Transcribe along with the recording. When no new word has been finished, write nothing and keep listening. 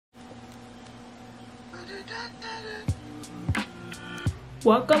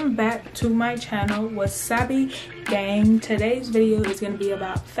Welcome back to my channel, Wasabi Gang. Today's video is going to be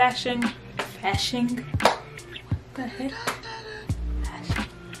about fashion. What the heck?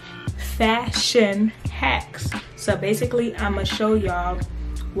 Fashion hacks. So basically, I'm gonna show y'all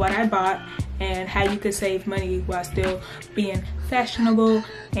what I bought and how you can save money while still being fashionable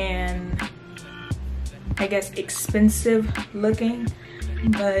and I guess expensive looking,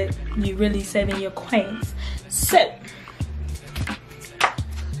 but you really saving your coins. So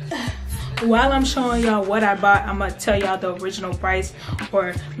while I'm showing y'all what I bought, I'm gonna tell y'all the original price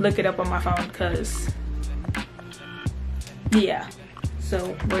or look it up on my phone, because yeah.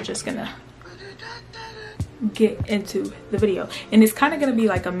 So we're just gonna get into the video, and it's kind of gonna be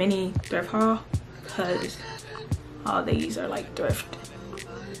like a mini thrift haul because all these are like thrift.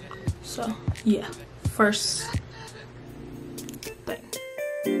 So yeah, first thing.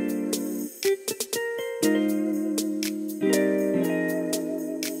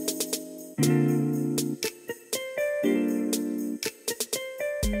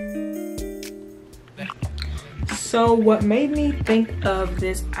 So what made me think of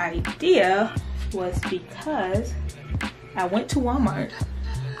this idea was because I went to Walmart.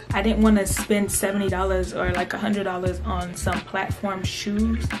 I didn't want to spend $70 or like $100 on some platform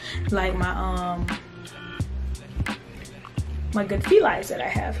shoes like my good felines that I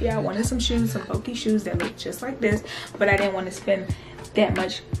have. Yeah, I wanted some shoes, some bulky shoes that look just like this, but I didn't want to spend that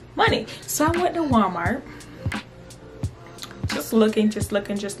much money. So I went to Walmart. Just looking,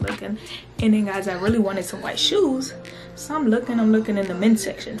 and then guys, I really wanted some white shoes, so I'm looking in the men's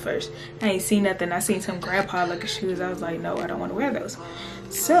section first. I ain't seen nothing. I seen some grandpa looking shoes. I was like, no, I don't want to wear those.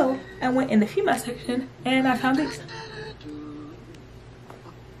 So I went in the female section and I found these.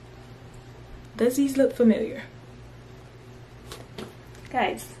 Does these look familiar?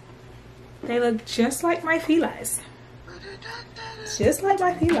 Guys, they look just like my felines. Just like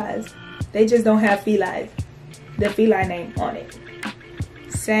my felines. They just don't have feline, the feline name on it.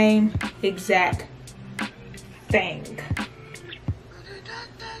 Same exact thing.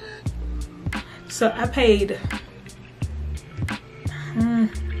 So I paid, I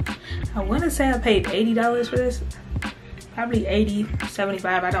want to say I paid $80 for this. Probably 80,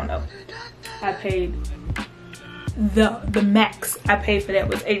 75, I don't know. I paid the max I paid for that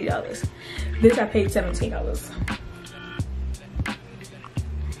was $80. This I paid $17.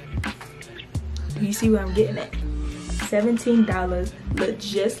 Do you see what I'm getting at? $17, look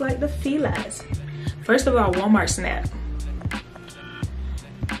just like the felines. First of all, Walmart snap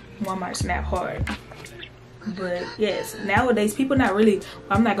hard. But yes, nowadays people not really,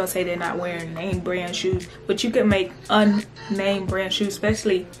 well, I'm not gonna say they're not wearing name brand shoes, but you can make unnamed brand shoes,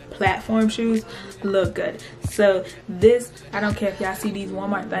 especially platform shoes, look good. So this, I don't care if y'all see these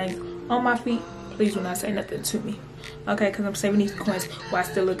Walmart things on my feet, please do not say nothing to me, okay? Because I'm saving these coins while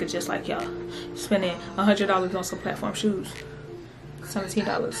still looking just like y'all. Spending $100 on some platform shoes,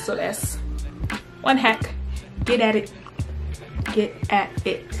 $17. So that's one hack. Get at it.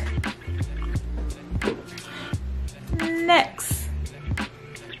 Next,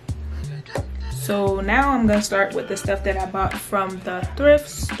 so now I'm gonna start with the stuff that I bought from the thrift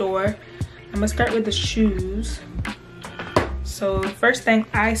store. I'm gonna start with the shoes. So the first thing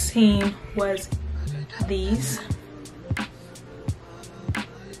I seen was these.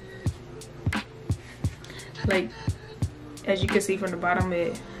 Like, as you can see from the bottom,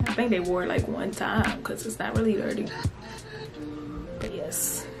 I think they wore it like one time because it's not really dirty. But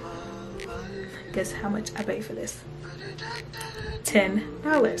yes, guess how much I paid for this?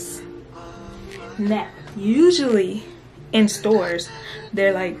 $10. Now, usually in stores,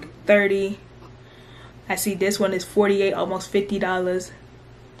 they're like 30. I see this one is 48, almost $50.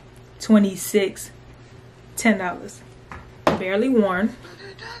 26, $10. Barely worn.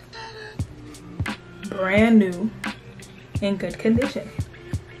 Brand new, in good condition.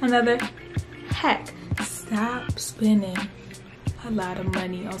 Another hack: stop spending a lot of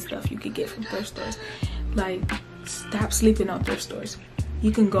money on stuff you could get from thrift stores. Like, stop sleeping on thrift stores.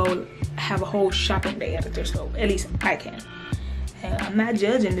 You can go have a whole shopping day at a thrift store. At least I can. And I'm not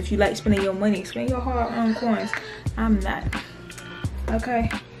judging if you like spending your money. Spend your hard-earned coins. I'm not. Okay.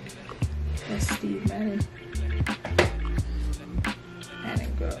 That's Steve Madden.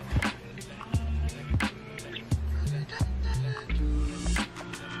 Madden girl.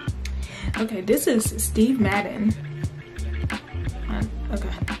 Okay, this is Steve Madden. Okay.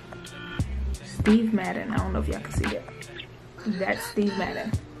 Steve Madden. I don't know if y'all can see that. That's Steve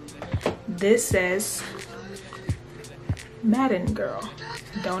Madden. This says Madden girl.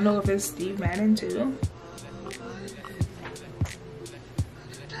 Don't know if it's Steve Madden too.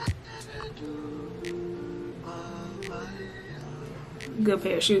 good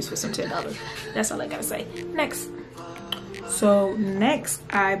pair of shoes for some $10. That's all I gotta say. Next. So next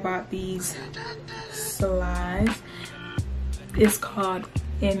I bought these slides. It's called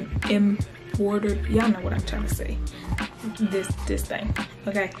an embroidered, y'all know what I'm trying to say. This thing.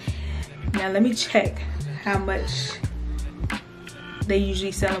 Okay. Now let me check how much they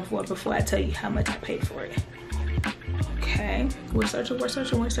usually sell them for before I tell you how much I paid for it. Okay, we're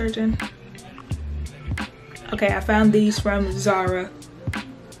searching. Okay, I found these from Zara.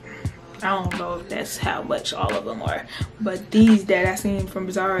 I don't know if that's how much all of them are, but these that I seen from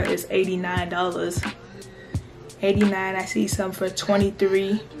Zara is $89. 89. I see some for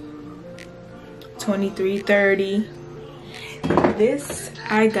 23, 30. This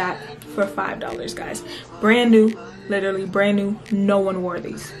I got for $5, guys. Brand new, literally brand new. No one wore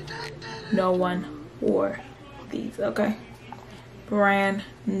these. No one wore these. Okay, brand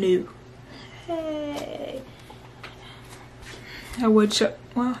new. Hey, I would show,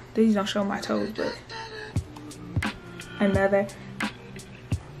 well, these don't show my toes, but another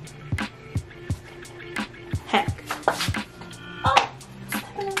hack. Oh,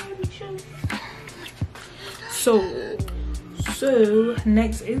 so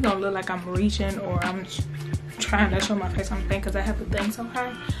next it's gonna look like I'm reaching or I'm trying to show my face on the thing because I have the thing so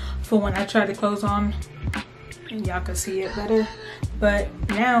high for when I try to close on and y'all can see it better. But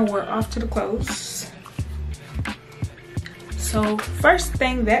now we're off to the clothes. So first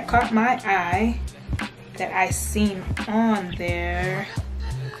thing that caught my eye that I seen on there,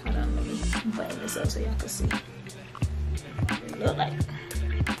 hold on, let me button this up so y'all can see what it look like,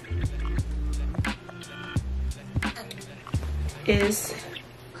 is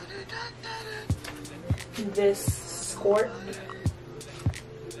this skirt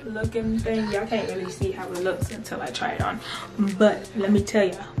looking thing. Y'all can't really see how it looks until I try it on, but let me tell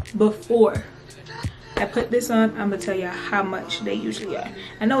y'all, before I put this on, I'm gonna tell you how much they usually are.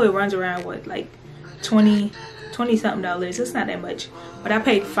 I know it runs around what, like 20 something dollars. It's not that much, but I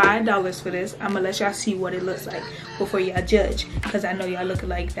paid $5 for this. I'm gonna let y'all see what it looks like before y'all judge, because I know y'all looking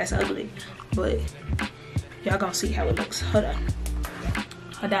like that's ugly, but y'all gonna see how it looks. Hold on.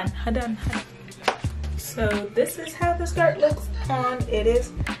 So this is how the skirt looks on. It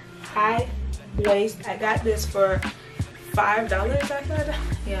is high waist. I got this for $5, I thought.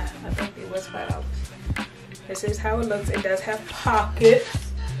 Yeah, I think it was $5. This is how it looks. It does have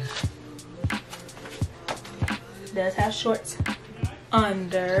pockets. It does have shorts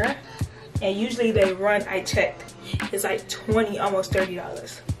under. And usually they run, I checked, it's like $20, almost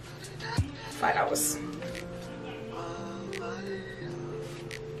 $30. $5.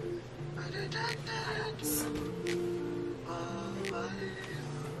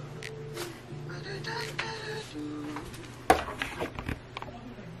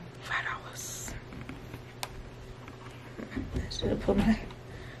 Should have put my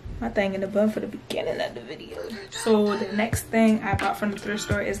thing in the bun for the beginning of the video. So the next thing I bought from the thrift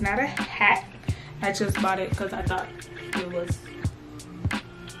store is not a hat. I just bought it because I thought it was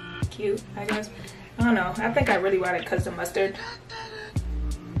cute, I guess. I don't know. I think I really bought it because the mustard.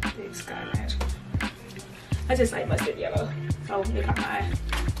 Big sky match. I just like mustard yellow. So it caught my eye.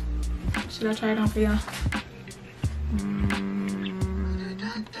 Should I try it on for y'all?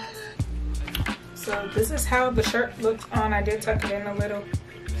 So this is how the shirt looks on. I did tuck it in a little.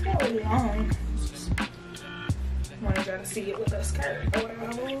 It's not really long. Just wanted y'all to see it with a skirt or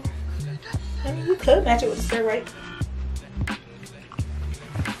whatever. I mean, you could match it with a skirt, right?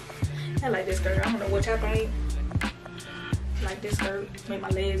 I like this skirt. I don't know what type I ain't. I like this skirt. Make my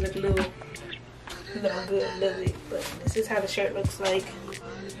legs look a little good, a little bit. But this is how the shirt looks like.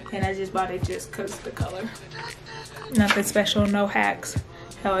 And I just bought it just because of the color. Nothing special, no hacks.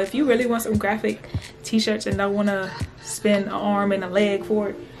 Hell, if you really want some graphic t-shirts and don't want to spend an arm and a leg for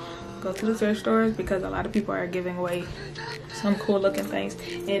it, go to the thrift stores, because a lot of people are giving away some cool looking things.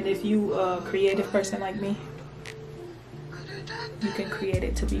 And if you a creative person like me, you can create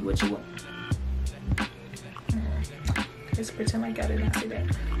it to be what you want. Just pretend like I did not see that.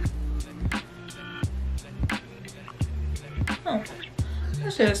 Oh, I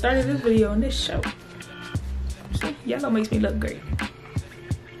should have started this video on this show. See, yellow makes me look great.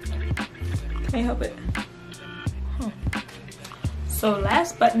 Can't help it. So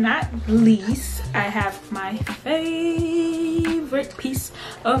last but not least, I have my favorite piece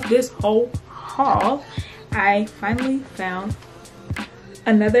of this whole haul. I finally found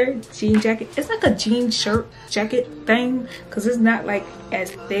another jean jacket. It's like a jean shirt jacket thing, because it's not like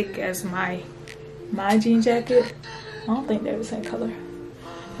as thick as my jean jacket. I don't think they're the same color.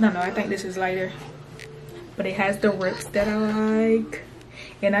 No, I think this is lighter, but it has the rips that I like.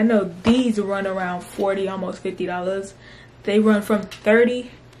 And I know these run around $40, almost $50. They run from $30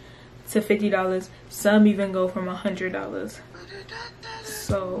 to $50. Some even go from $100.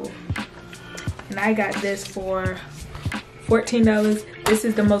 So, and I got this for $14. This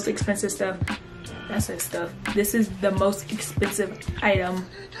is the most expensive stuff. That's it stuff. This is the most expensive item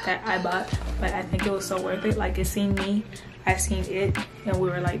that I bought, but I think it was so worth it. Like, it seen me, I seen it, and we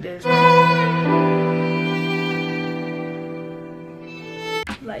were like this.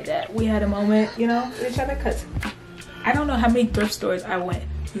 Like that. We had a moment, you know, with each other, because I don't know how many thrift stores I went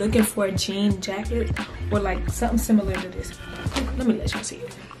looking for a jean jacket or like something similar to this. Let me let y'all see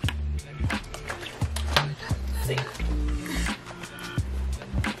it. See.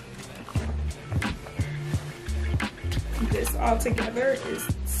 This all together is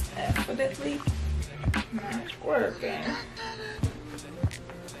definitely not working.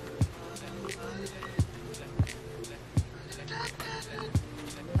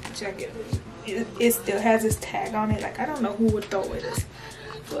 Jacket, it still has this tag on it. Like, I don't know who would throw it is,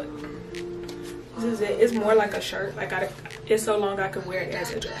 but this is it. It's more like a shirt. Like, it's so long I could wear it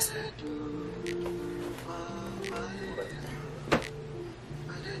as a dress.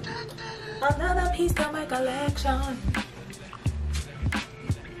 Another piece of my collection.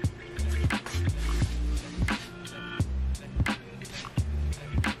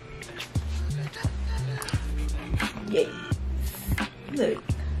 Yay. Look.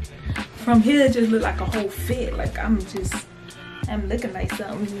 From here it just look like a whole fit. Like, I'm looking like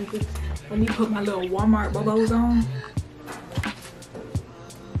something. Let me put my little Walmart bobos on.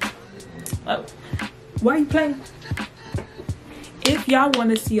 Oh, why are you playing? If y'all want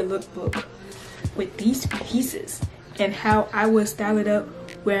to see a lookbook with these pieces and how I would style it up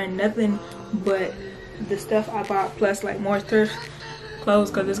wearing nothing but the stuff I bought plus like more thrift clothes,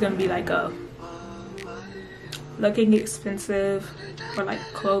 because it's gonna be like a looking expensive or like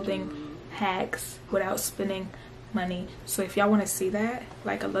clothing hacks without spending money. So if y'all want to see that,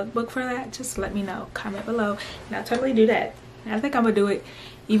 like a lookbook for that, just let me know. Comment below and I'll totally do that. And I think I'm gonna do it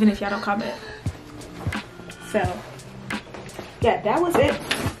even if y'all don't comment. So yeah, that was it.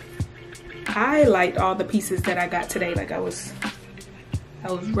 I liked all the pieces that I got today. Like, I was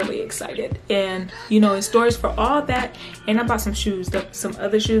really excited. And you know, in stores for all that, and I bought some shoes, some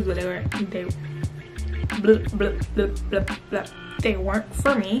other shoes, but they weren't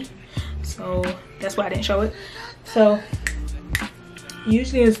for me, so that's why I didn't show it. So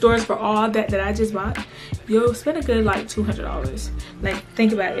usually in stores for all that I just bought, you'll spend a good like $200. Like,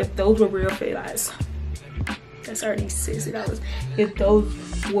 think about it, if those were real fit eyes, that's already $60. If those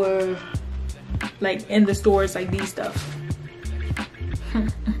were like in the stores, like these stuff.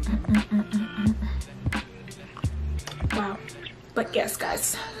 Wow. But yes,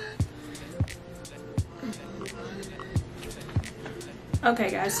 guys.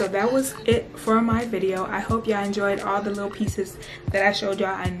 Okay guys, so that was it for my video. I hope y'all enjoyed all the little pieces that I showed y'all.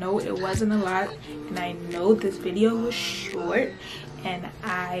 I know it wasn't a lot, and I know this video was short, and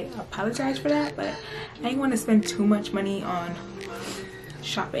I apologize for that, but I didn't want to spend too much money on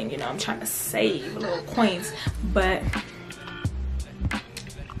shopping. You know, I'm trying to save little coins, but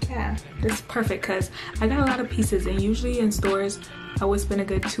yeah, this is perfect because I got a lot of pieces, and usually in stores I would spend a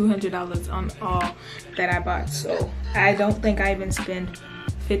good $200 on all that I bought. So I don't think I even spent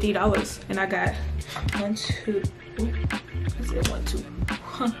 $50, and I got 1, 2,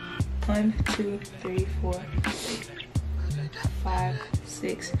 3, 4, 5,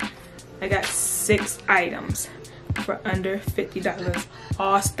 6. I got 6 items for under $50,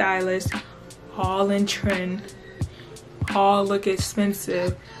 all stylish, all in trend, all look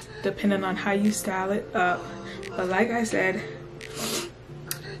expensive depending on how you style it up. But like I said,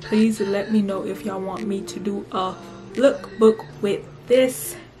 please let me know if y'all want me to do a lookbook with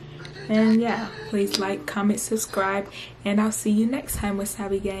this. And yeah, please like, comment, subscribe, and I'll see you next time with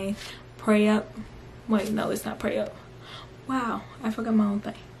Savvy Gang. Pray up. Wait, no, it's not pray up. Wow, I forgot my own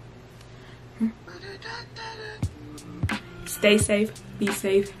thing. Stay safe, be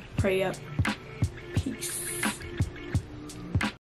safe, pray up. Peace.